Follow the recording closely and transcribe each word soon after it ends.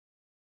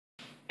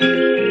It's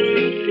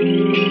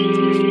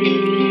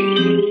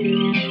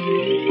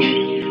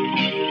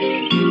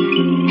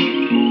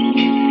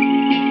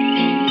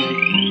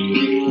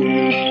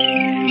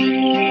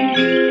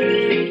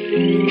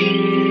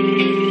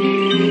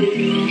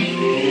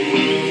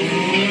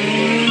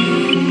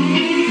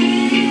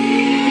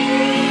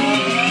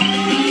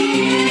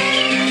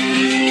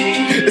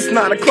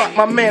 9 o'clock,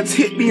 my man's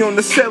hit me on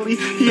the celly.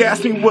 He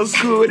asked me what's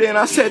good, and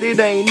I said it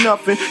ain't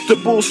nothing. The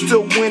Bulls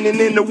still winning,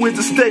 and the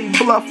Wizards stay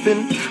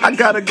bluffing. I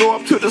gotta go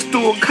up to the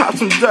store, cop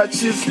some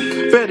Dutches.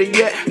 Better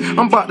yet,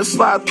 I'm about to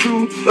slide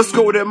through. Let's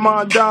go to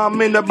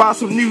Mondam to buy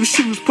some new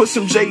shoes, put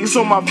some J's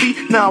on my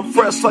feet. Now I'm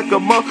fresh like a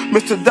mug.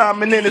 Mr.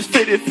 Diamond in his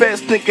fitted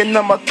vest, thinking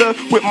I'm a thug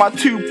with my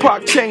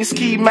Tupac chain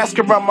ski mask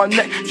around my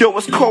neck. Yo,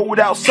 it's cold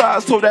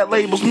outside, so that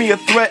labels me a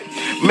threat.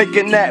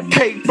 Making that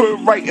paper,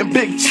 writing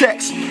big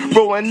checks,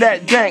 rolling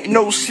that dank,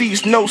 no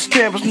C's, no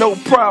stamps, no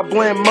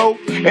problemo.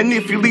 And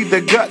if you leave the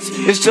guts,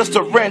 it's just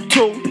a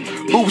rental.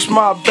 Oops,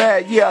 my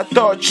bad, yeah, I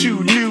thought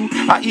you knew.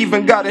 I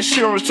even got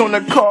insurance on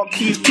the car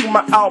keys to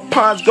my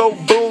Alpines, go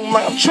boom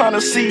like I'm trying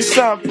to see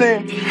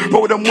something.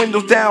 Roll them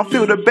windows down,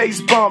 feel the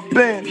bass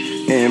bumping.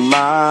 In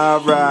my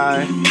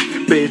ride,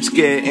 bitch,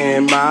 get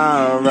in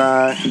my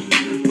ride.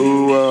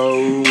 Ooh,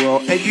 oh,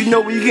 oh. And you know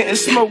we getting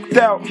smoked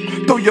out.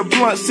 Throw your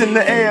blunts in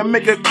the air,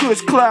 make a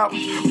kush clout.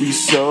 We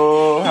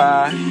so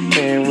high,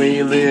 and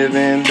we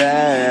living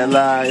that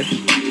life.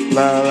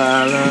 La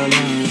la la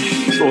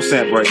la. Slow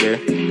sample right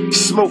there.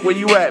 Smoke, where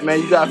you at,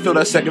 man? You gotta feel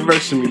that second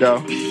verse to me,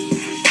 though.